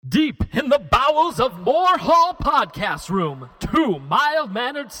Deep in the bowels of Moore Hall Podcast Room, two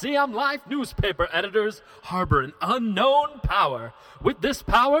mild-mannered CM Life newspaper editors harbor an unknown power. With this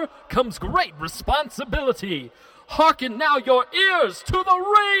power comes great responsibility. Hearken now your ears to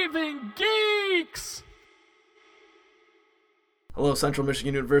the Raving Geeks! Hello, Central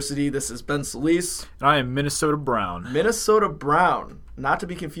Michigan University. This is Ben Solis. And I am Minnesota Brown. Minnesota Brown, not to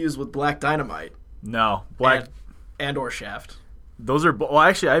be confused with Black Dynamite. No, Black and or Shaft. Those are well.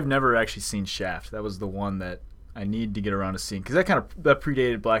 Actually, I've never actually seen Shaft. That was the one that I need to get around to seeing because that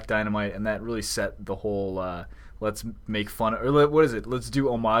predated Black Dynamite, and that really set the whole. Let's make fun of, or what is it? Let's do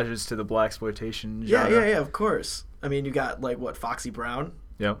homages to the blaxploitation genre. Yeah. Of course. I mean, you got Foxy Brown.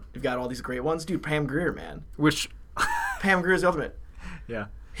 Yep. You've got all these great ones, dude. Pam Grier, man. Which. Pam Grier's the ultimate. Yeah.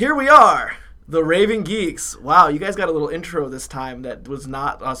 Here we are. The Raving Geeks. Wow, you guys got a little intro this time that was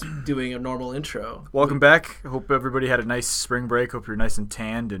not us doing a normal intro. Welcome back. Hope everybody had a nice spring break. Hope you're nice and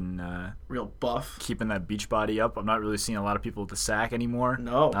tanned and real buff. Keeping that beach body up. I'm not really seeing a lot of people with the sack anymore.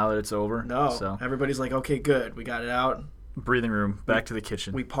 No. Now that it's over. No. So everybody's like, okay, good. We got it out. Breathing room. Back to the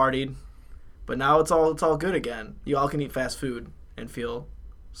kitchen. We partied. But now it's all good again. You all can eat fast food and feel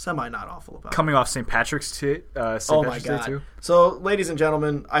semi not awful about Coming off St. Patrick's Day. Oh my God. Too. So, ladies and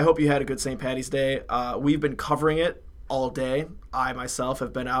gentlemen, I hope you had a good St. Patty's Day. We've been covering it all day. I myself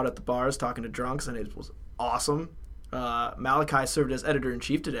have been out at the bars talking to drunks, and it was awesome. Malachi served as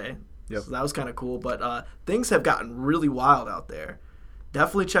editor-in-chief today. Yep. So that was kind of cool. But things have gotten really wild out there.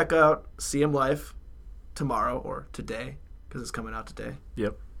 Definitely check out CM Life tomorrow or today, because it's coming out today.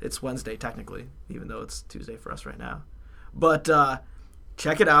 Yep. It's Wednesday, technically, even though it's Tuesday for us right now. But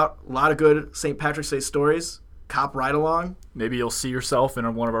check it out. A lot of good St. Patrick's Day stories. Cop ride-along. Maybe you'll see yourself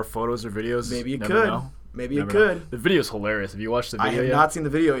in one of our photos or videos. Maybe you Never could. know. Maybe you Never could. know. The video's hilarious. Have you watched the video I have yet? not seen the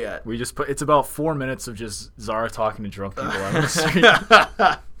video yet. We just it's about 4 minutes of just Zara talking to drunk people on the street.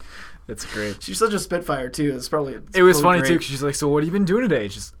 It's great. She's such a spitfire, too. It was funny, too, because she's like, so what have you been doing today?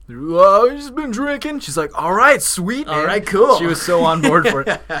 She's I've just been drinking. She's like, all right, sweet, man. All right, cool. She was so on board for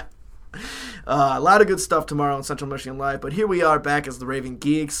it. A lot of good stuff tomorrow on Central Michigan Live, but here we are back as the Raving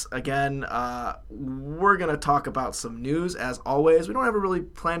Geeks. Again, we're going to talk about some news, as always. We don't have a really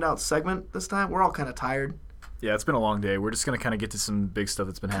planned out segment this time. We're all kind of tired. Yeah, it's been a long day. We're just going to kind of get to some big stuff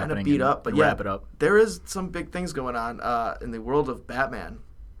that's been happening. Kind of beat up, but wrap it up. There is some big things going on in the world of Batman,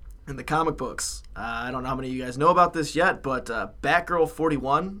 in the comic books. I don't know how many of you guys know about this yet, but Batgirl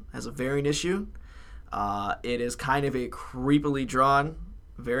 41 has a variant issue. It is kind of a creepily drawn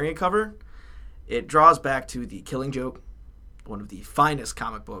variant cover. It draws back to The Killing Joke, one of the finest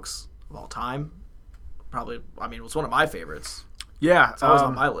comic books of all time. Probably, it was one of my favorites. Yeah. It's always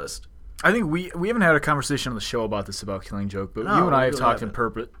on my list. I think we haven't had a conversation on the show about this, about Killing Joke, but No, you and I we have really talked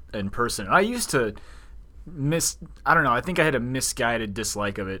haven't. in person. I used to I think I had a misguided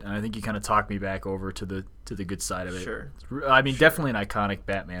dislike of it, and I think you kind of talked me back over to the good side of it. Sure. Definitely an iconic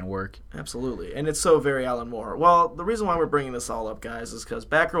Batman work. Absolutely. And it's so very Alan Moore. Well, the reason why we're bringing this all up, guys, is because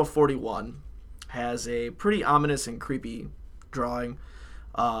Batgirl 41 has a pretty ominous and creepy drawing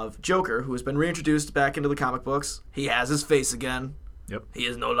of Joker, who has been reintroduced back into the comic books. He has his face again. Yep. He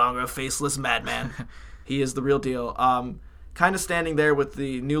is no longer a faceless madman. He is the real deal. Kind of standing there with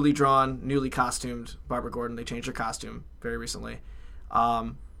the newly drawn, newly costumed Barbara Gordon. They changed her costume very recently.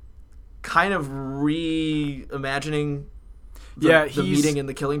 Kind of reimagining the meeting in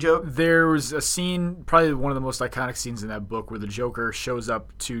The Killing Joke. There was a scene, probably one of the most iconic scenes in that book, where the Joker shows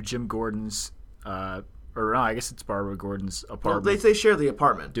up to Jim Gordon's, I guess it's Barbara Gordon's apartment. Well, they share the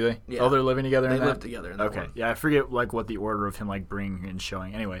apartment. Do they? Yeah. Oh, they're living together in that? They live together in that Okay. one. Yeah, I forget what the order of him bringing and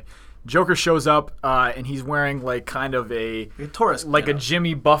showing. Anyway, Joker shows up and he's wearing kind of a Taurus, a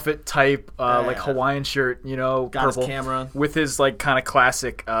Jimmy Buffett type Hawaiian shirt, got purple, his camera with his kind of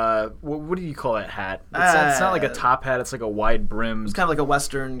classic what do you call that hat? It's not like a top hat, it's like a wide brim. It's kind of like a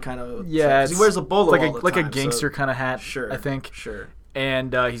Western kind of. Yeah, he wears a bolo all the like time, a gangster kind of hat. Sure, I think. Sure.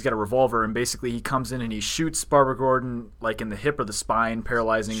 And he's got a revolver, and basically he comes in and he shoots Barbara Gordon in the hip or the spine,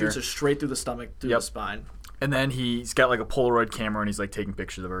 paralyzing her. Shoots her straight through the stomach, through the spine. And then he's got a Polaroid camera and he's taking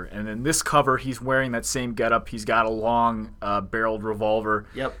pictures of her. And in this cover, he's wearing that same getup. He's got a long barreled revolver.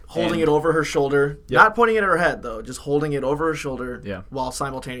 Yep, holding it over her shoulder. Yep. Not pointing it at her head though, just holding it over her shoulder. Yeah. While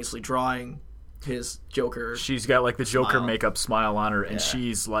simultaneously drawing his Joker. She's got the Joker makeup smile on her, and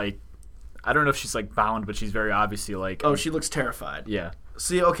she's I don't know if she's bound, but she's very obviously Oh, she looks terrified. Yeah.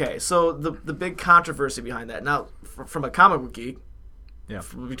 See, okay, so the big controversy behind that now, from a comic book geek,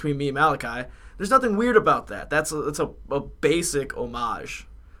 between me and Malachi, there's nothing weird about that. That's a basic homage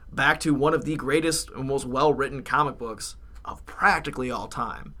back to one of the greatest and most well-written comic books of practically all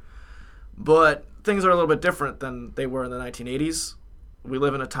time. But things are a little bit different than they were in the 1980s. we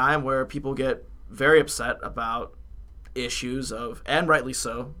live in a time where people get very upset about issues of, and rightly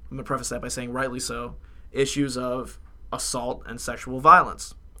so, I'm going to preface that by saying rightly so, issues of assault and sexual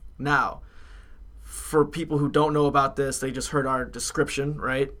violence. Now, for people who don't know about this, they just heard our description,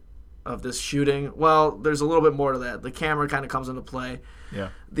 right, of this shooting. Well, there's a little bit more to that. The camera kind of comes into play. Yeah.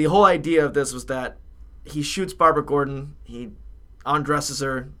 The whole idea of this was that he shoots Barbara Gordon, he undresses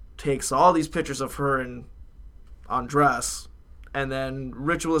her, takes all these pictures of her in undress, and then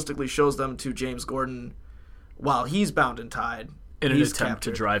ritualistically shows them to James Gordon while he's bound and tied. In an He's attempt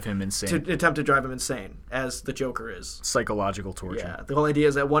captured. to drive him insane. To attempt to drive him insane, as the Joker is. Psychological torture. Yeah, the whole idea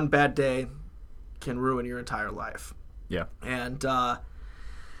is that one bad day can ruin your entire life. Yeah. And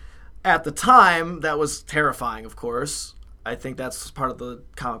at the time, that was terrifying, of course. I think that's part of the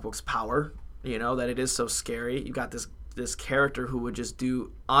comic book's power, that it is so scary. You got this character who would just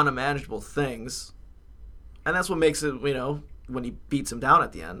do unimaginable things, and that's what makes it, when he beats him down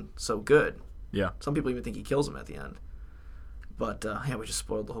at the end, so good. Yeah. Some people even think he kills him at the end. But, we just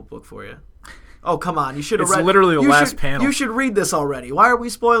spoiled the whole book for you. Oh, come on. You should have read... It's literally the last panel. You should read this already. Why are we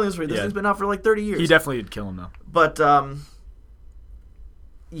spoiling this? This Yeah. has been out for like 30 years. He definitely did kill him, though. But,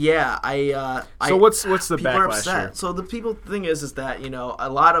 yeah, So what's the people are backlash upset. here? So the thing is that, a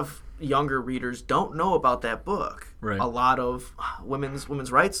lot of younger readers don't know about that book. Right. A lot of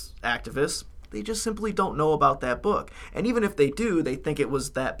women's rights activists, they just simply don't know about that book. And even if they do, they think it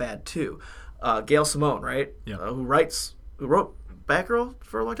was that bad too. Gail Simone, right? Yeah. Who wrote Batgirl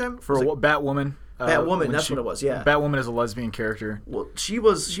for a long time? For Batwoman. Batwoman, when that's what it was, yeah. Batwoman is a lesbian character. Well, she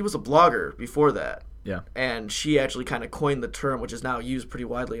was a blogger before that. Yeah. And she actually kind of coined the term, which is now used pretty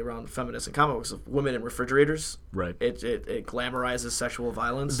widely around feminists and comic books, of women in refrigerators. Right. It glamorizes sexual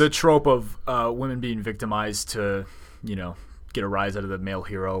violence. The trope of women being victimized to, get a rise out of the male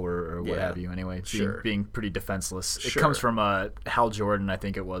hero or what Yeah. have you. Anyway, Sure. being pretty defenseless. It Sure. comes from Hal Jordan, I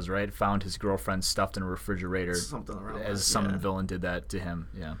think it was, right? Found his girlfriend stuffed in a refrigerator. Something around as that, some yeah. villain did that to him.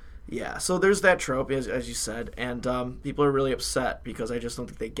 Yeah. Yeah, so there's that trope, as you said, and people are really upset because I just don't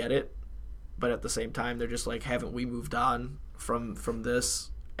think they get it. But at the same time, they're just like, haven't we moved on from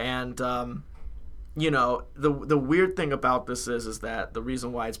this? And, the weird thing about this is that the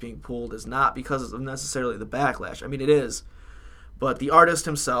reason why it's being pulled is not because of necessarily the backlash. I mean, it is. But the artist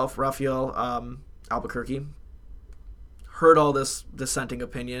himself, Raphael Albuquerque, heard all this dissenting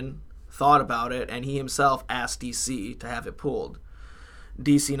opinion, thought about it, and he himself asked DC to have it pulled.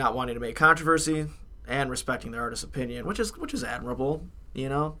 DC not wanting to make controversy and respecting the artist's opinion, which is admirable,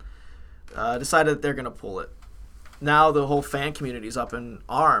 decided that they're going to pull it. Now the whole fan community is up in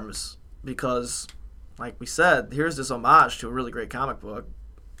arms because, like we said, here's this homage to a really great comic book,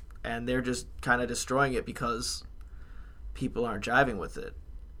 and they're just kind of destroying it because people aren't jiving with it.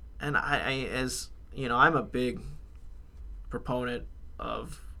 And I'm a big proponent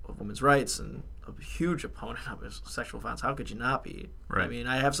of women's rights and a huge opponent of sexual violence. How could you not be? Right. I mean,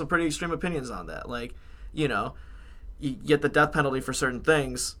 I have some pretty extreme opinions on that. Like, you get the death penalty for certain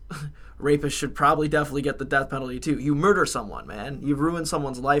things. Rapists should probably definitely get the death penalty too. You murder someone, man. You've ruined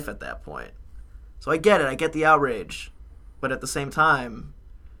someone's life at that point. So I get it. I get the outrage. But at the same time,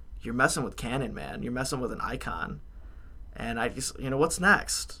 you're messing with canon, man. You're messing with an icon. And I just, what's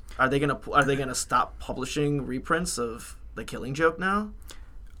next? Are they gonna stop publishing reprints of The Killing Joke now?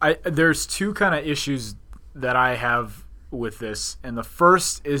 There's two kind of issues that I have with this, and the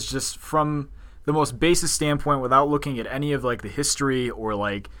first is just from the most basic standpoint, without looking at any of like the history or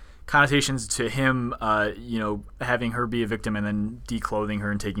like connotations to him, having her be a victim and then declothing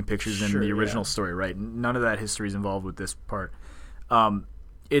her and taking pictures in the original story, right? None of that history is involved with this part.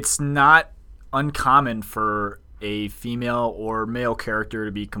 It's not uncommon for a female or male character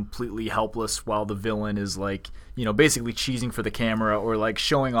to be completely helpless while the villain is like, basically cheesing for the camera or like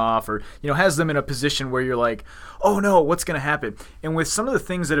showing off or, has them in a position where you're like, oh no, what's going to happen? And with some of the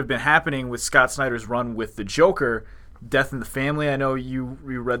things that have been happening with Scott Snyder's run with the Joker, Death in the Family, I know you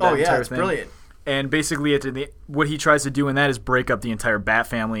reread that entire it's thing. Brilliant. And basically what he tries to do in that is break up the entire Bat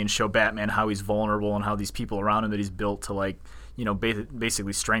family and show Batman how he's vulnerable and how these people around him that he's built to like,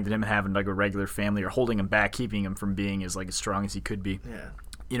 basically strengthen him and having like a regular family or holding him back, keeping him from being as strong as he could be.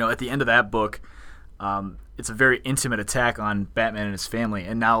 Yeah. At the end of that book, it's a very intimate attack on Batman and his family.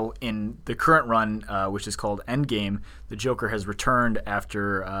 And now in the current run, which is called Endgame, the Joker has returned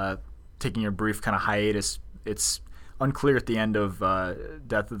after taking a brief kind of hiatus. It's unclear at the end of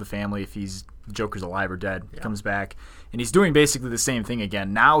Death of the Family if Joker's alive or dead. He comes back, and he's doing basically the same thing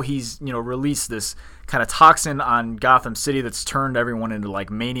again. Now he's released this kind of toxin on Gotham City that's turned everyone into like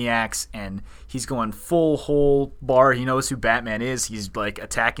maniacs, and he's going full whole bar. He knows who Batman is. He's like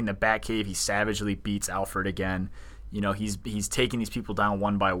attacking the Batcave. He savagely beats Alfred again. He's taking these people down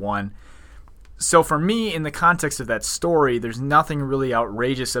one by one. So for me, in the context of that story, there's nothing really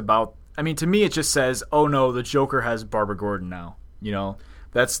outrageous about. I mean, to me, it just says, "Oh no, the Joker has Barbara Gordon now."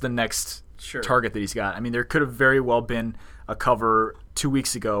 That's the next target that he's got. I mean, there could have very well been a cover 2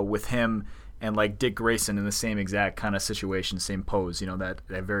 weeks ago with him and like Dick Grayson in the same exact kind of situation, same pose. That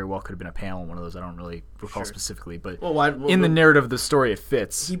very well could have been a panel in one of those. I don't really recall specifically, but in the narrative of the story, it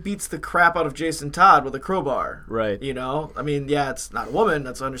fits. He beats the crap out of Jason Todd with a crowbar. Right. I mean, yeah, it's not a woman.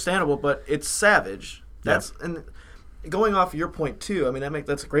 That's understandable, but it's savage. And going off your point too. I mean,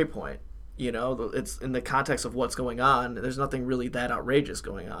 that's a great point. It's in the context of what's going on. There's nothing really that outrageous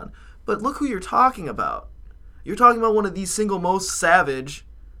going on. But look who you're talking about. You're talking about one of the single most savage,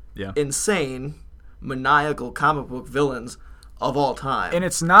 insane, maniacal comic book villains of all time. And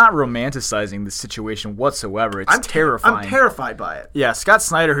it's not romanticizing the situation whatsoever. It's terrifying. I'm terrified by it. Yeah, Scott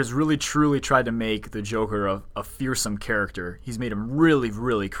Snyder has really, truly tried to make the Joker a fearsome character. He's made him really,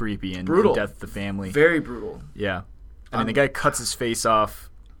 really creepy and brutal. In Death of the Family. Very brutal. Yeah. I mean, the guy cuts his face off,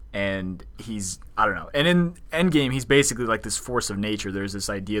 and he's, I don't know. And in Endgame, he's basically like this force of nature. There's this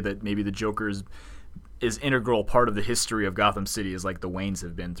idea that maybe the Joker is integral part of the history of Gotham City, as like the Waynes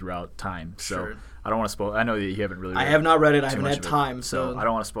have been throughout time. So sure. I don't want to spoil. I know that you haven't really read I have not read it. I too haven't much had of it, time. so I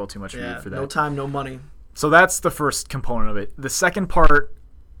don't want to spoil too much for you for that. No time, no money. So that's the first component of it. The second part,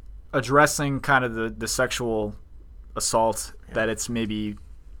 addressing kind of the sexual assault that it's maybe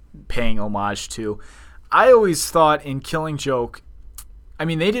paying homage to. I always thought in Killing Joke, I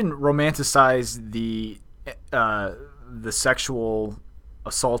mean, they didn't romanticize the sexual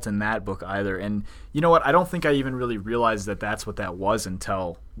assault in that book either. And you know what? I don't think I even really realized that that's what that was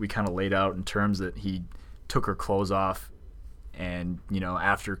until we kind of laid out in terms that he took her clothes off and,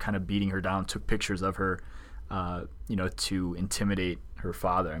 after kind of beating her down, took pictures of her, to intimidate her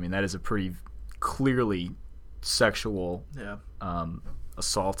father. I mean, that is a pretty clearly sexual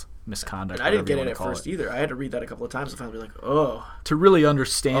assault, misconduct. And I didn't get it at first either. I had to read that a couple of times to finally be like, oh. To really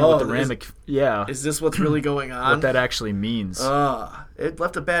understand what the is this what's really going on? What that actually means. It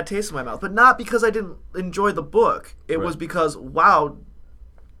left a bad taste in my mouth. But not because I didn't enjoy the book. It was because, wow,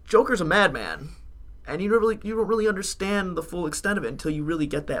 Joker's a madman. And you don't really understand the full extent of it until you really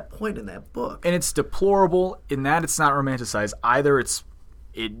get that point in that book. And it's deplorable in that it's not romanticized. Either it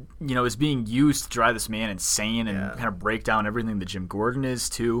is being used to drive this man insane and kind of break down everything that Jim Gordon is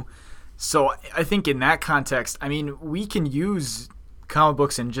too. So I think in that context, I mean, we can use comic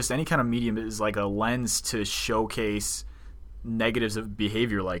books and just any kind of medium as like a lens to showcase negatives of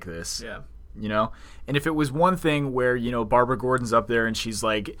behavior like this. Yeah. And if it was one thing where, Barbara Gordon's up there and she's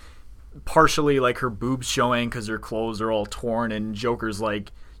like partially like her boobs showing because her clothes are all torn and Joker's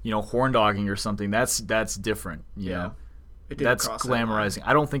like, horn dogging or something, that's different, you know. That's glamorizing.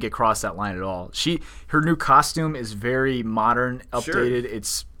 I don't think it crossed that line at all. Her new costume is very modern, updated.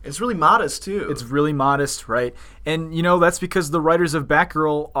 Sure. It's really modest too. It's really modest, right? And that's because the writers of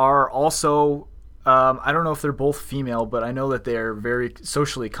Batgirl are also I don't know if they're both female, but I know that they're very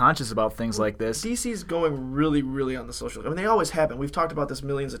socially conscious about things like this. DC's going really, really on the social. I mean, they always have been. We've talked about this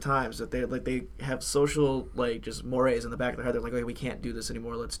millions of times that they have social just mores in the back of their head. They're like, okay, we can't do this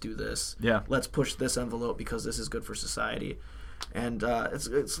anymore. Let's do this. Yeah. Let's push this envelope because this is good for society, and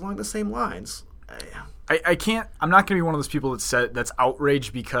it's along the same lines. I can't. I'm not going to be one of those people that's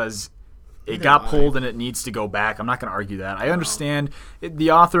outraged because it got pulled and it needs to go back. I'm not going to argue that. I understand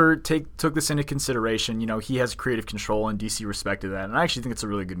the author took this into consideration. He has creative control, and DC respected that. And I actually think it's a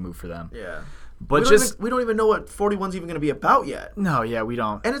really good move for them. Yeah. But we don't even know what 41's even going to be about yet. No, yeah, we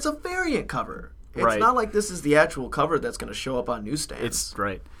don't. And it's a variant cover. It's not like this is the actual cover that's going to show up on newsstands. It's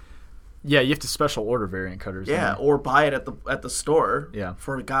right. Yeah, you have to special order variant cutters. Yeah, or buy it at the store. Yeah.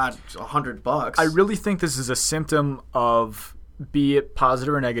 For $100. I really think this is a symptom of, be it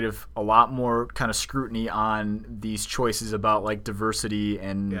positive or negative, a lot more kind of scrutiny on these choices about like diversity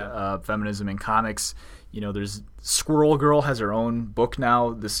and feminism in comics. There's Squirrel Girl has her own book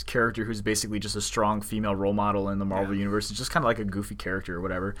now. This character who's basically just a strong female role model in the Marvel universe. It's just kind of like a goofy character or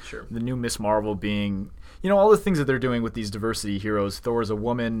whatever. Sure. The new Miss Marvel being, all the things that they're doing with these diversity heroes. Thor's a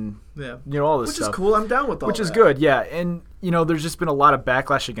woman. Yeah. All this stuff. Which is cool. I'm down with all that. Which is good, yeah. And, there's just been a lot of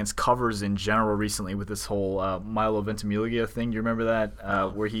backlash against covers in general recently with this whole Milo Ventimiglia thing. You remember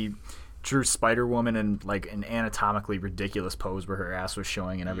that? Where he drew Spider-Woman in like an anatomically ridiculous pose where her ass was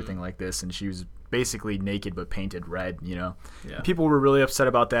showing and everything like this, and she was basically naked but painted red, Yeah. People were really upset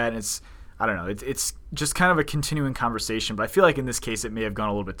about that, and it's it's just kind of a continuing conversation, but I feel like in this case it may have gone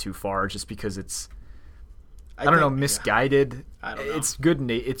a little bit too far just because it's misguided. I don't know. It's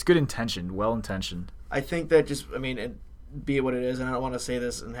good intentioned, well intentioned. I think that be what it is, and I don't want to say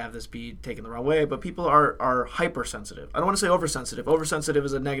this and have this be taken the wrong way, but people are hypersensitive. I don't want to say oversensitive. Oversensitive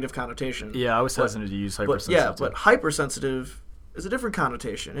is a negative connotation. Yeah, I was hesitant to use hypersensitive. But hypersensitive is a different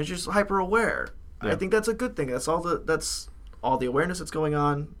connotation. It's just hyper aware. Yeah. I think that's a good thing. That's all the awareness that's going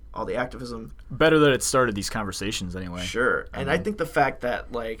on, all the activism. Better that it started these conversations anyway. Sure. And I think the fact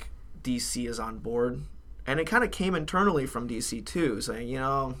that like DC is on board, and it kind of came internally from DC too, saying, you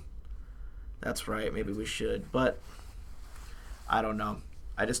know, that's right, maybe we should. But I don't know.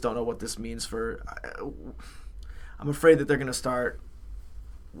 I just don't know what this means for... I'm afraid that they're going to start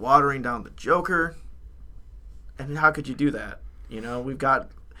watering down the Joker. And how could you do that? You know, we've got...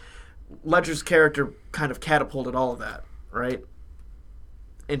 Ledger's character kind of catapulted all of that, right?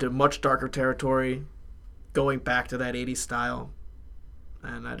 Into much darker territory, going back to that 80s style.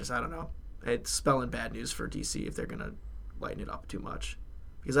 And I don't know. It's spelling bad news for DC if they're going to lighten it up too much.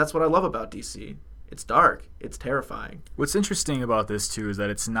 Because that's what I love about DC. It's dark. It's terrifying. What's interesting about this, too, is that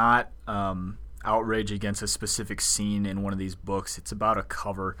it's not outrage against a specific scene in one of these books. It's about a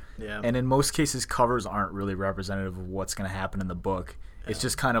cover. Yeah. And in most cases, covers aren't really representative of what's going to happen in the book. Yeah. It's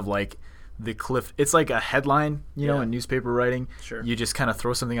just kind of like the cliff. It's like a headline, you know, in newspaper writing. Sure. You just kind of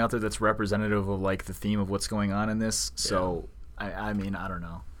throw something out there that's representative of, like, the theme of what's going on in this. So, I mean, I don't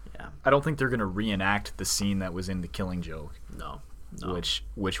know. Yeah. I don't think they're going to reenact the scene that was in The Killing Joke. No.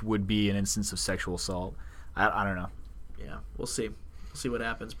 Which would be an instance of sexual assault. I don't know. Yeah, we'll see. We'll see what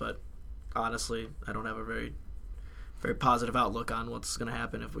happens, but honestly, I don't have a very, very positive outlook on what's going to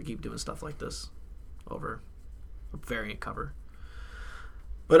happen if we keep doing stuff like this over a variant cover.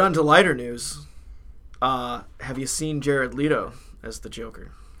 But on to lighter news. Have you seen Jared Leto as the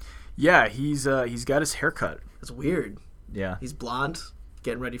Joker? Yeah, he's got his haircut. It's weird. Yeah. He's blonde,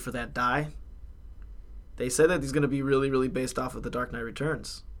 getting ready for that dye. They said that he's going to be really, really based off of The Dark Knight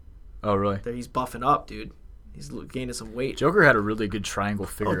Returns. Oh, really? That he's buffing up, dude. He's gaining some weight. Joker had a really good triangle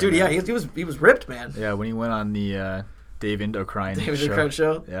figure. Oh, dude, yeah, he was ripped, man. Yeah, when he went on the Dave Indocrine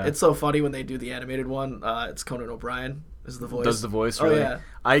show. Yeah. It's so funny when they do the animated one. It's Conan O'Brien is the voice. Does the voice, really? Oh, yeah.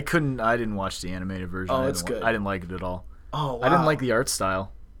 I didn't watch the animated version. Oh, it's good. I didn't like it at all. Oh, wow. I didn't like the art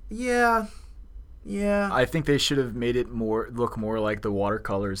style. Yeah. I think they should have made it look more like the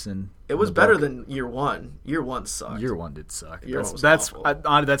watercolors and. It was better than Year One. Year One sucked. Year One did suck. Year One was that's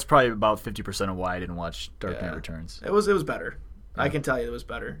awful. That's probably about 50% of why I didn't watch Dark Knight Returns. It was better. Yeah. I can tell you it was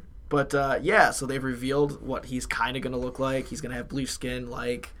better. But so they've revealed what he's kind of going to look like. He's going to have bleached skin,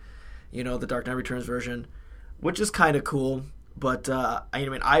 like, you know, the Dark Knight Returns version, which is kind of cool. But I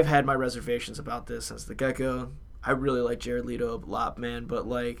mean, I've had my reservations about this since the get-go. I really like Jared Leto a lot, man. But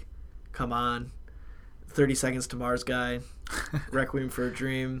like, come on. 30 Seconds to Mars guy, Requiem for a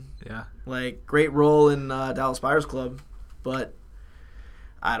Dream. Yeah. Like, great role in Dallas Buyers Club, but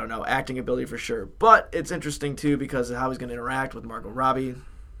I don't know, acting ability for sure. But it's interesting, too, because of how he's going to interact with Margot Robbie,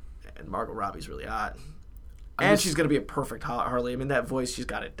 and Margot Robbie's really hot. And she's going to be a perfect Harley. I mean, that voice, she's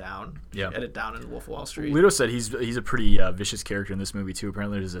got it down. Yeah. She had it down in Wolf of Wall Street. Leto said he's a pretty vicious character in this movie, too.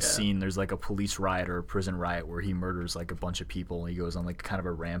 Apparently there's a scene, there's like a police riot or a prison riot where he murders like a bunch of people and he goes on like kind of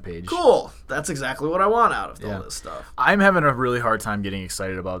a rampage. Cool. That's exactly what I want out of all this stuff. I'm having a really hard time getting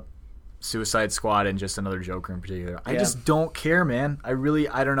excited about Suicide Squad and just another Joker in particular. I just don't care, man. I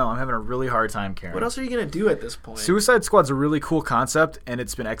don't know. I'm having a really hard time caring. What else are you going to do at this point? Suicide Squad's a really cool concept, and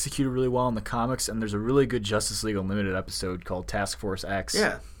it's been executed really well in the comics, and there's a really good Justice League Unlimited episode called Task Force X.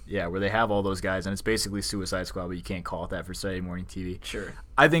 Yeah. Yeah, where they have all those guys, and it's basically Suicide Squad, but you can't call it that for Saturday morning TV. Sure.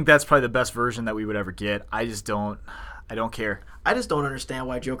 I think that's probably the best version that we would ever get. I don't care. I just don't understand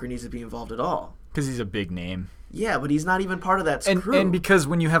why Joker needs to be involved at all. Because he's a big name. Yeah, but he's not even part of that crew. And because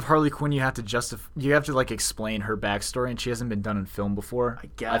when you have Harley Quinn, you have to like explain her backstory, and she hasn't been done in film before. I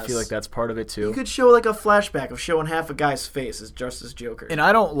guess. I feel like that's part of it too. You could show like a flashback of showing half a guy's face as just as Joker. And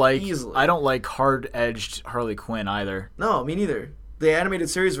I don't like hard-edged Harley Quinn either. No, me neither. The animated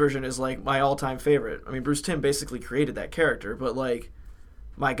series version is like my all-time favorite. I mean, Bruce Timm basically created that character, but like,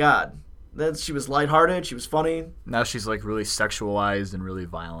 my God. Then she was lighthearted. She was funny. Now she's like really sexualized and really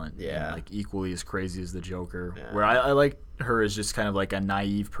violent. Yeah. And, like equally as crazy as the Joker. Yeah. Where I like her as just kind of like a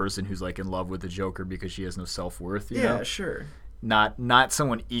naive person who's like in love with the Joker because she has no self-worth. You know? Sure. Not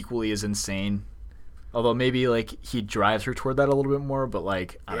someone equally as insane. Although maybe like he drives her toward that a little bit more. But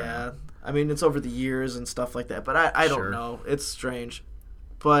like I don't know. I mean, it's over the years and stuff like that. But I don't know. It's strange.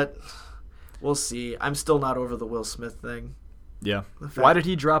 But we'll see. I'm still not over the Will Smith thing. Yeah. Why did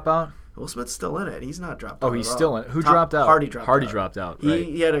he drop out? Will Smith's still in it. He's not dropped out. Oh, he's still in it. Who dropped out? Hardy dropped out. Hardy dropped out, right.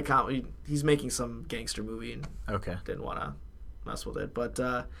 He had a he's making some gangster movie and didn't want to mess with it. But,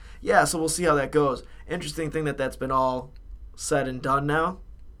 so we'll see how that goes. Interesting thing that's been all said and done now.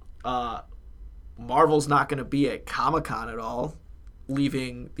 Marvel's not going to be at Comic-Con at all,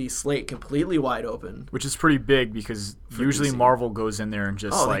 leaving the slate completely wide open. Which is pretty big because usually DC. Marvel goes in there and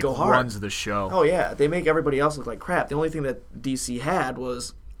just they go hard. runs the show. Oh, yeah. They make everybody else look like crap. The only thing that DC had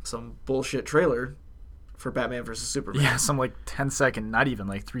was some bullshit trailer for Batman vs. Superman. Yeah, some 10-second, not even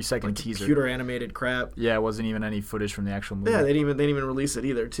 3-second teaser. Computer animated crap. Yeah, it wasn't even any footage from the actual movie. Yeah, they didn't even release it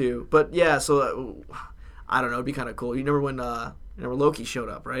either, too. But yeah, so I don't know. It'd be kind of cool. You remember when Loki showed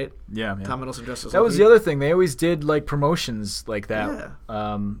up, right? Yeah. Tom Hiddleston dressed as That Loki. was the other thing. They always did promotions like that. Yeah.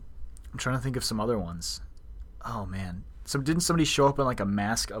 I'm trying to think of some other ones. Oh man, didn't somebody show up in a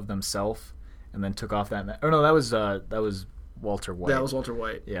mask of themselves and then took off that mask? Oh no, that was Walter White. That was Walter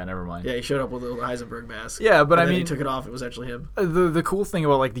White. Yeah, never mind. Yeah, he showed up with the Heisenberg mask. Yeah, but and I then mean, he took it off. It was actually him. The cool thing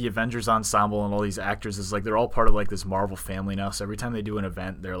about the Avengers ensemble and all these actors is they're all part of this Marvel family now. So every time they do an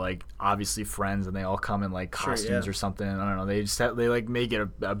event, they're obviously friends, and they all come in costumes or something. I don't know. They just make it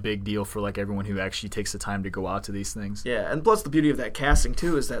a big deal for everyone who actually takes the time to go out to these things. Yeah, and plus the beauty of that casting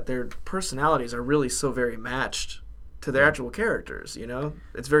too is that their personalities are really so very matched to their actual characters.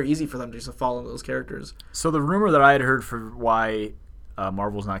 It's very easy for them to just follow those characters. So the rumor that I had heard for why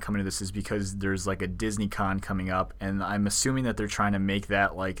Marvel's not coming to this is because there's a Disney Con coming up, and I'm assuming that they're trying to make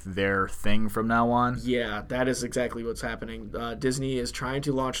that their thing from now on. Yeah, that is exactly what's happening. Disney is trying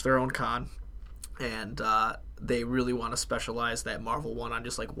to launch their own con, and they really want to specialize that Marvel one on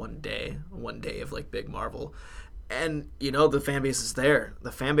just one day of big Marvel. And the fan base is there.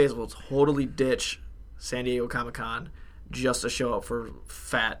 The fan base will totally ditch San Diego Comic-Con just to show up for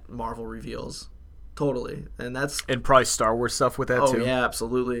fat Marvel reveals. Totally. And probably Star Wars stuff with that too. Oh yeah,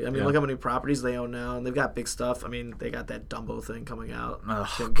 absolutely. I mean, look how many properties they own now, and they've got big stuff. I mean, they got that Dumbo thing coming out.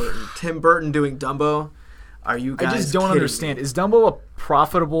 Tim Burton doing Dumbo. Are you guys I just don't kidding understand. me? Is Dumbo a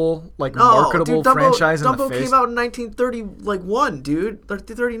profitable, marketable franchise in the face? Dumbo came out in 1931, dude.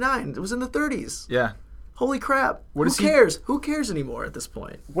 39. It was in the 30s. Yeah. Holy crap. Who cares? Who cares anymore at this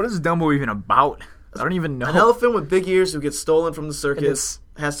point? What is Dumbo even about? I don't even know. An elephant with big ears who gets stolen from the circus,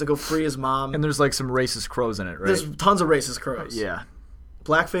 has to go free his mom. And there's some racist crows in it, right? There's tons of racist crows. Yeah.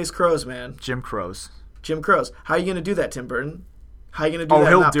 Blackface crows, man. Jim Crows. How are you going to do that, Tim Burton? How are you going to do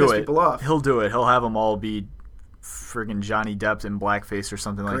that and not piss people off? He'll do it. He'll have them all be friggin' Johnny Depp in blackface or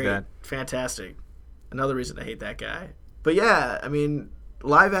something like that. Fantastic. Another reason to hate that guy. But yeah, I mean,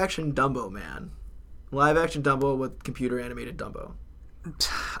 live action Dumbo, man. Live action Dumbo with computer animated Dumbo.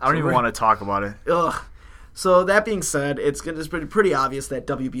 I don't even want to talk about it. Ugh. So that being said, it's pretty obvious that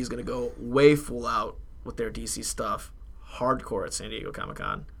WB is going to go way full out with their DC stuff, hardcore at San Diego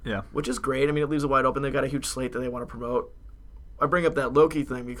Comic-Con. Yeah. Which is great. I mean, it leaves it wide open. They've got a huge slate that they want to promote. I bring up that Loki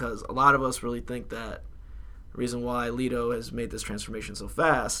thing because a lot of us really think that the reason why Leto has made this transformation so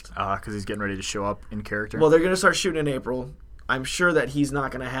fast. Because he's getting ready to show up in character. Well, they're going to start shooting in April. I'm sure that he's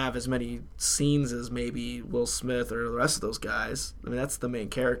not going to have as many scenes as maybe Will Smith or the rest of those guys. I mean, that's the main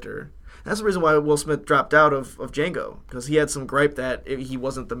character. That's the reason why Will Smith dropped out of Django, because he had some gripe that he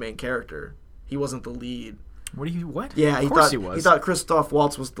wasn't the main character. He wasn't the lead. What? Yeah, of course he was. He thought Christoph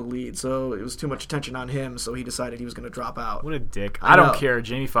Waltz was the lead, so it was too much attention on him, so he decided he was going to drop out. What a dick. I don't care.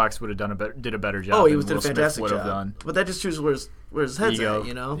 Jamie Foxx would have did a better job. Oh, he than did Will a fantastic Smith would have job. done. But that just shows where his head's Ego. at,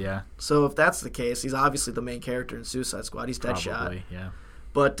 you know? Yeah. So if that's the case, he's obviously the main character in Suicide Squad. He's Deadshot. Probably, yeah.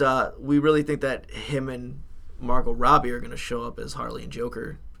 But we really think that him and Margot Robbie are going to show up as Harley and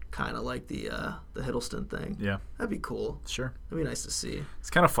Joker, kind of like the Hiddleston thing. Yeah. That'd be cool. Sure. That'd be nice to see. It's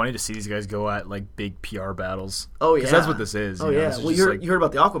kind of funny to see these guys go at big PR battles. Oh, yeah. Because that's what this is. Oh, you know? yeah. Well, you heard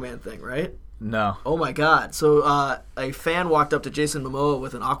about the Aquaman thing, right? No. Oh, my God. So a fan walked up to Jason Momoa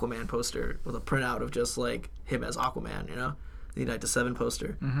with an Aquaman poster with a printout of just, him as Aquaman, you know? The Night to Seven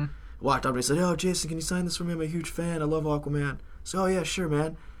poster. Mm-hmm. Walked up and he said, "Oh, Jason, can you sign this for me? I'm a huge fan. I love Aquaman." So, "Oh, yeah, sure,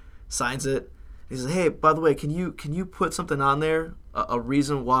 man." Signs it. He says, "Hey, by the way, can you put something on there? A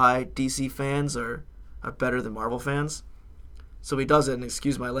reason why DC fans are better than Marvel fans?" So he does it, and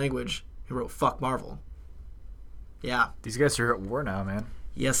excuse my language, he wrote "fuck Marvel." Yeah. These guys are at war now, man.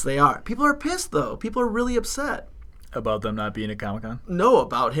 Yes, they are. People are pissed, though. People are really upset. About them not being at Comic-Con? No,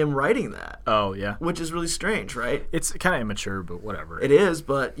 about him writing that. Oh, yeah. Which is really strange, right? It's kind of immature, but whatever. It is,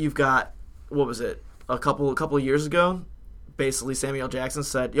 but you've got, what was it, a couple of years ago? Basically, Samuel L. Jackson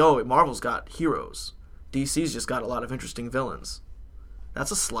said, "Yo, Marvel's got heroes. DC's just got a lot of interesting villains."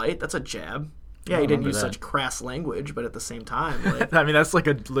 That's a slight. That's a jab. Yeah, he didn't use such crass language, but at the same time... I mean, that's a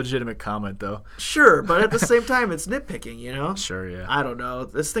legitimate comment, though. Sure, but at the same time, it's nitpicking, you know? Sure, yeah. I don't know.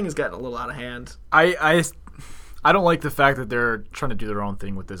 This thing has gotten a little out of hand. I don't like the fact that they're trying to do their own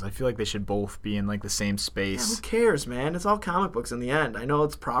thing with this. I feel like they should both be in the same space. Yeah, who cares, man? It's all comic books in the end. I know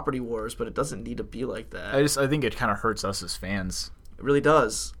it's property wars, but it doesn't need to be like that. I think it kind of hurts us as fans. It really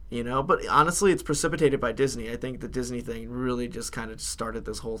does. But honestly, it's precipitated by Disney. I think the Disney thing really just kind of started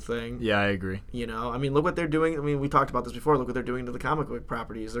this whole thing. Yeah, I agree. I mean, look what they're doing. I mean, we talked about this before. Look what they're doing to the comic book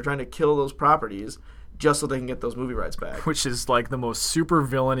properties. They're trying to kill those proproperties just so they can get those movie rights back. Which is like the most super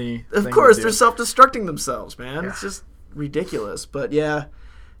villainy Of thing course, to do. they're self-destructing themselves, man. Yeah. It's just ridiculous. But yeah,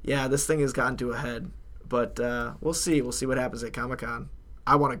 this thing has gotten to a head. But we'll see. We'll see what happens at Comic-Con.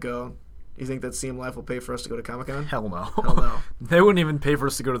 I want to go. You think that CM Life will pay for us to go to Comic-Con? Hell no. Hell no. They wouldn't even pay for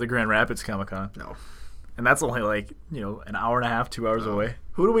us to go to the Grand Rapids Comic-Con. No. And that's only like, an hour and a half, 2 hours away.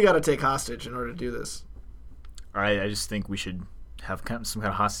 Who do we got to take hostage in order to do this? All right, I just think we should have some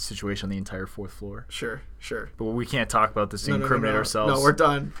kind of hostage situation on the entire 4th floor. Sure. But we can't talk about this to incriminate ourselves. No, we're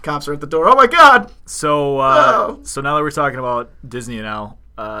done. Cops are at the door. Oh, my God! So, so now that we're talking about Disney now,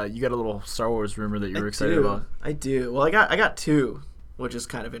 you got a little Star Wars rumor that you were excited about. I do. Well, I got two, which is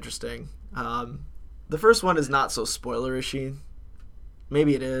kind of interesting. The first one is not so spoiler-ishy.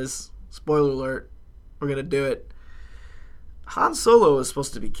 Maybe it is. Spoiler alert. We're going to do it. Han Solo is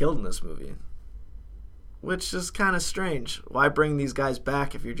supposed to be killed in this movie, which is kind of strange. Why bring these guys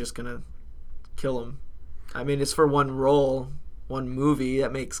back if you're just going to kill them? I mean, it's for one role, one movie.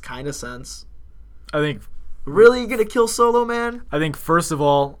 That makes kind of sense. I think... Really? You going to kill Solo, man? I think, first of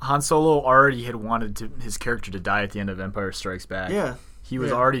all, Han Solo already had wanted his character to die at the end of Empire Strikes Back. Yeah. He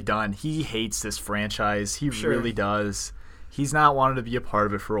was already done. He hates this franchise. He really does. He's not wanted to be a part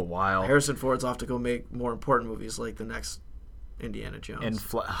of it for a while. Harrison Ford's off to go make more important movies like the next Indiana Jones. And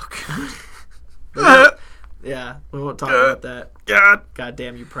yeah, we won't talk about that. God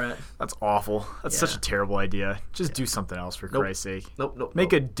damn you, Pratt. That's awful. That's such a terrible idea. Just do something else for Christ's sake.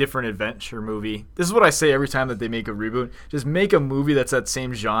 Make a different adventure movie. This is what I say every time that they make a reboot. Just make a movie that's that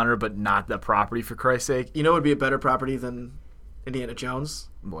same genre but not that property for Christ's sake. You know what would be a better property than Indiana Jones?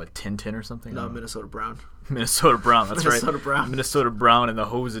 What, Tintin or something? No, Minnesota Brown. Minnesota Brown, that's right. Minnesota Brown. Minnesota Brown and the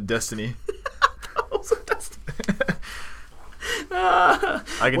Hose of Destiny. Hose of Destiny.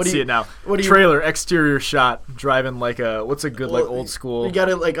 I can see it now. Trailer, exterior shot, driving like a, what's a good like old school. You got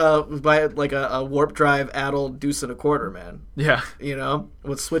it like buy like a warp drive addled deuce and a quarter, man. Yeah.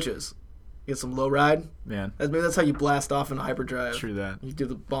 With switches. Get some low ride. Man. Maybe that's how you blast off in a hyperdrive. True that. You do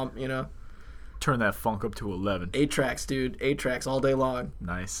the bump, Turn that funk up to 11. 8 tracks, dude. 8 tracks all day long.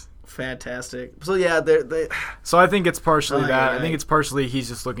 Nice. Fantastic. So yeah, they. So I think it's partially that. I think it's partially he's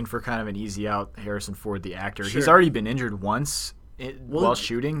just looking for kind of an easy out. Harrison Ford, the actor. Sure. He's already been injured once while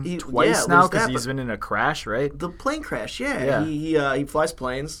shooting. Twice now because he's been in a crash, right? The plane crash. Yeah. He flies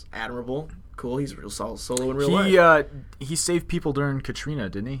planes. Admirable. Cool. He's real Solo in real life. He saved people during Katrina,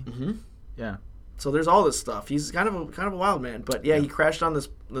 didn't he? Mm-hmm. Yeah. So there's all this stuff. He's kind of a wild man, but he crashed on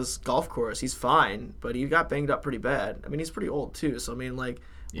this golf course. He's fine, but he got banged up pretty bad. I mean, he's pretty old too. So I mean, like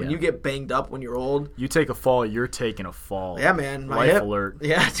when you get banged up when you're old, you take a fall, you're taking a fall. Yeah, man. Life alert.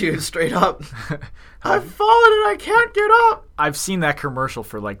 Yeah, dude, straight up. I've fallen and I can't get up. I've seen that commercial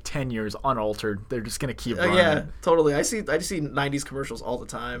for like 10 years unaltered. They're just gonna keep running. Yeah, totally. I just see 90s commercials all the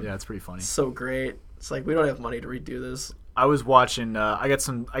time. Yeah, it's pretty funny. It's so great. It's like we don't have money to redo this. I was watching. I got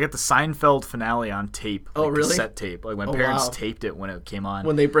the Seinfeld finale on tape. Oh, really? Cassette tape. Like when parents taped it when it came on.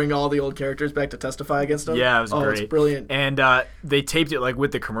 When they bring all the old characters back to testify against them. Yeah, it was great. It's brilliant. And they taped it like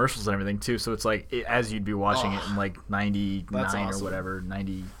with the commercials and everything too. So it's like as you'd be watching it in like 99 or whatever.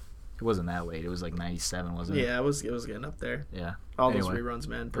 90. It wasn't that late. It was like 97, wasn't it? Yeah, it was getting up there. Yeah. All those reruns,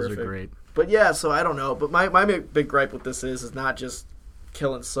 man. Perfect. Those are great. But yeah, so I don't know. But my big gripe with this is not just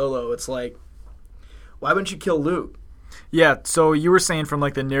killing Solo. It's like, why wouldn't you kill Luke? Yeah, so you were saying from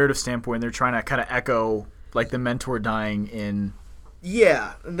like the narrative standpoint, they're trying to kind of echo like the mentor dying in.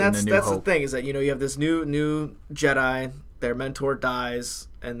 Yeah, and that's the thing is that you have this new Jedi, their mentor dies,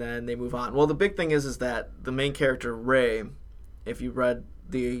 and then they move on. Well, the big thing is that the main character Rey, if you read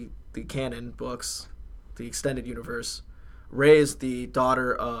the canon books, the extended universe, Rey is the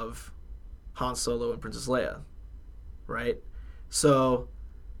daughter of Han Solo and Princess Leia, right? So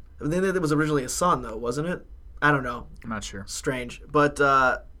then it was originally a son, though, wasn't it? I don't know. I'm not sure. Strange. But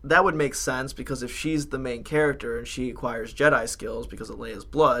that would make sense because if she's the main character and she acquires Jedi skills because of Leia's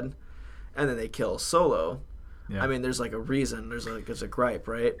blood, and then they kill Solo, I mean, there's like a reason. There's a gripe,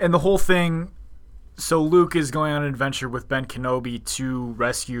 right? And the whole thing, so Luke is going on an adventure with Ben Kenobi to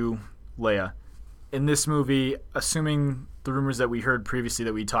rescue Leia. In this movie, assuming the rumors that we heard previously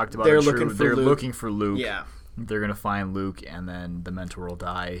that we talked about are true, they're looking for Luke. Yeah. They're going to find Luke, and then the mentor will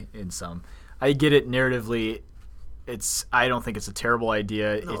die in some... I get it narratively. I don't think it's a terrible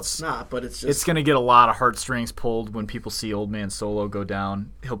idea. No, it's not, but it's just... It's going to get a lot of heartstrings pulled when people see Old Man Solo go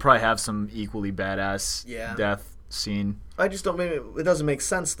down. He'll probably have some equally badass death scene. I just don't... It doesn't make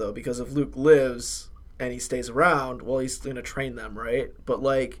sense, though, because if Luke lives and he stays around, well, he's going to train them, right? But,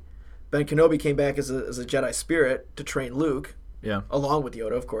 like, Ben Kenobi came back as a Jedi spirit to train Luke. Yeah. Along with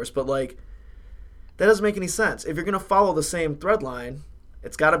Yoda, of course. But, like, that doesn't make any sense. If you're going to follow the same thread line,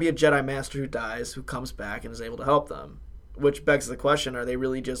 it's got to be a Jedi Master who dies, who comes back and is able to help them. Which begs the question, are they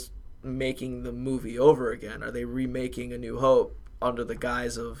really just making the movie over again? Are they remaking A New Hope under the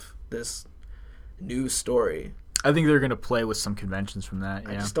guise of this new story? I think they're going to play with some conventions from that.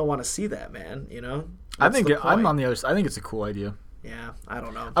 Yeah. I just don't want to see that, man. You know. I think I'm on the other side. I think it's a cool idea. Yeah, I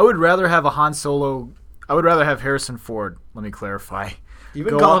don't know. I would rather have a Han Solo. I would rather have Harrison Ford. Let me clarify. You've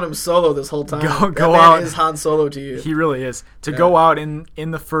been calling him Solo this whole time. Go that out. man is Han Solo to you. He really is. To go out in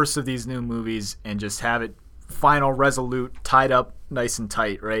the first of these new movies and just have it final, resolute, tied up nice and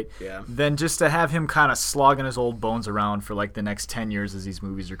tight, right? Yeah. Then just to have him kind of slogging his old bones around for like the next 10 years as these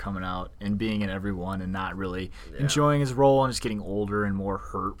movies are coming out and being in every one and not really enjoying his role and just getting older and more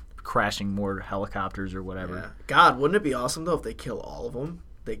hurt, crashing more helicopters or whatever. Yeah. God, wouldn't it be awesome, though, if they kill all of them?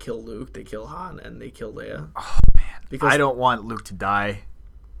 They kill Luke, they kill Han, and they kill Leia. Oh, man. Because I don't want Luke to die.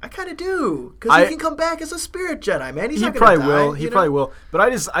 I kind of do, because he can come back as a spirit Jedi, man. He's not going to die. He probably will. But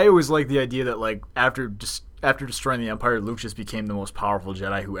I always like the idea that like after destroying the Empire, Luke just became the most powerful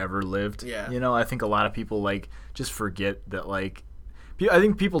Jedi who ever lived. Yeah. You know, I think a lot of people like just forget that like. I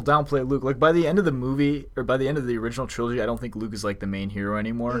think people downplay Luke. Like by the end of the movie or by the end of the original trilogy, I don't think Luke is like the main hero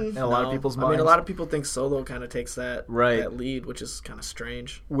anymore in a lot of people's minds. I mean, a lot of people think Solo kind of takes that lead, which is kind of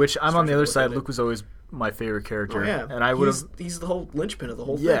strange. Which I'm on the other side. Luke was always my favorite character. Oh, yeah. And I would he's the whole linchpin of the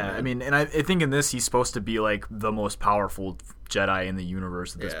whole thing. Yeah, I mean, and I think in this he's supposed to be like the most powerful Jedi in the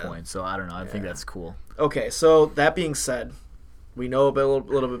universe at this point. So I don't know. I think that's cool. Okay, so that being said, we know a little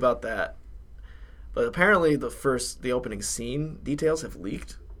bit about that. But apparently the opening scene details have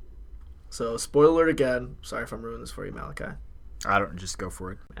leaked. So spoiler alert again. Sorry if I'm ruining this for you, Malachi. I don't just go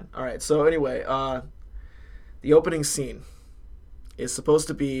for it. All right. So anyway, the opening scene is supposed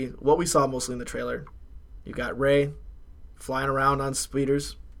to be what we saw mostly in the trailer. You got Rey flying around on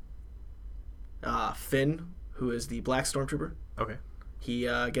speeders. Finn, who is the Black Stormtrooper. Okay. He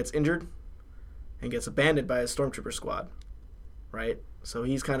gets injured and gets abandoned by his Stormtrooper squad. Right? So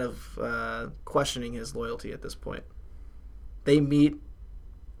he's kind of questioning his loyalty at this point. They meet.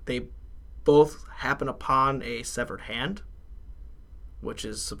 They both happen upon a severed hand, which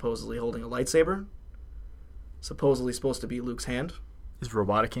is supposedly holding a lightsaber. Supposedly supposed to be Luke's hand. His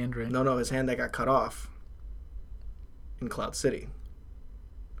robotic hand, right? No, his hand that got cut off in Cloud City.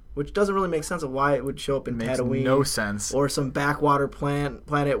 Which doesn't really make sense of why it would show up in Tatooine. Makes no sense. Or some backwater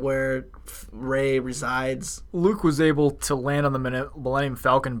planet where Rey resides. Luke was able to land on the Millennium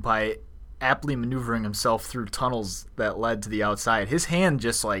Falcon by aptly maneuvering himself through tunnels that led to the outside. His hand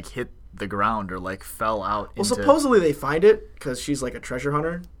just like hit the ground or like fell out. Well, supposedly they find it because she's like a treasure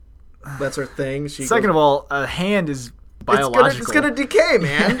hunter. That's her thing. Second of all, a hand is biological. It's gonna decay,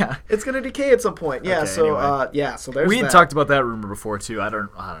 man. Yeah. It's gonna decay at some point. Yeah. Okay, so anyway. So there's. We had talked about that rumor before too. I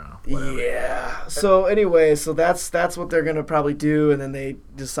don't know. Whatever. Yeah. So anyway, so that's what they're gonna probably do, and then they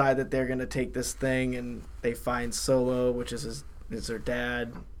decide that they're gonna take this thing, and they find Solo, which is their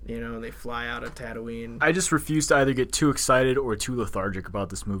dad. You know, and they fly out of Tatooine. I just refuse to either get too excited or too lethargic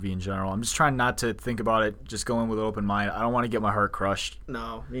about this movie in general. I'm just trying not to think about it, just going with an open mind. I don't want to get my heart crushed.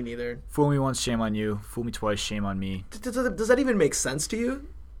 No, me neither. Fool me once, shame on you. Fool me twice, shame on me. Does that even make sense to you?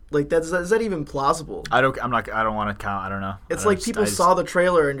 Like, is that even plausible? I don't want to count. I don't know. It's like people saw the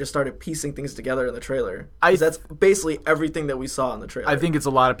trailer and just started piecing things together in the trailer. That's basically everything that we saw in the trailer. I think it's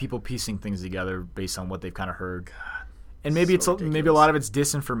a lot of people piecing things together based on what they've kind of heard. God. And maybe maybe a lot of it's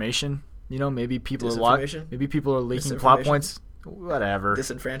disinformation. You know, maybe people are leaking plot points. Whatever.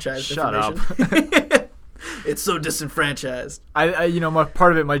 Disenfranchised. Shut up. It's so disenfranchised.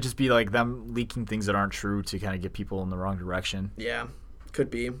 Part of it might just be like them leaking things that aren't true to kind of get people in the wrong direction. Yeah, could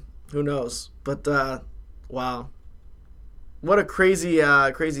be. Who knows? But wow, what a crazy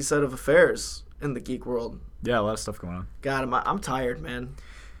set of affairs in the geek world. Yeah, a lot of stuff going on. God, I'm tired, man.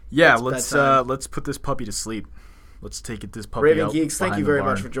 Yeah, let's put this puppy to sleep. Let's take this puppy Raven out. Geeks, thank you very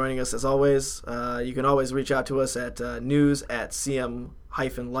much for joining us as always. You can always reach out to us at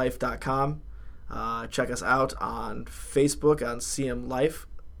news@cm-life.com. Check us out on Facebook, on CM Life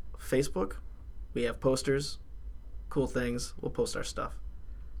Facebook. We have posters, cool things. We'll post our stuff.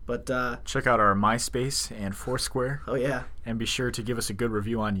 But check out our MySpace and Foursquare. Oh, yeah. And be sure to give us a good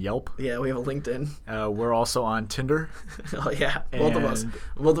review on Yelp. Yeah, we have a LinkedIn. We're also on Tinder. Oh, yeah. Both of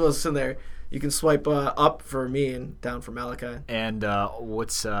us in there. You can swipe up for me and down for Malachi. And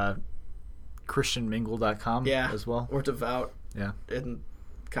what's ChristianMingle.com as well? Or Devout. Yeah. And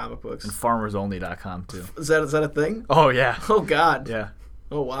comic books. And FarmersOnly.com too. Is that a thing? Oh, yeah. Oh, God. Yeah.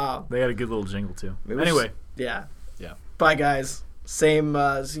 Oh, wow. They had a good little jingle, too. Maybe Anyway. Yeah. Yeah. Bye, guys. Same.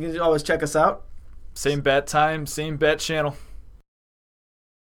 So you can always check us out. Same bat time, same bat channel.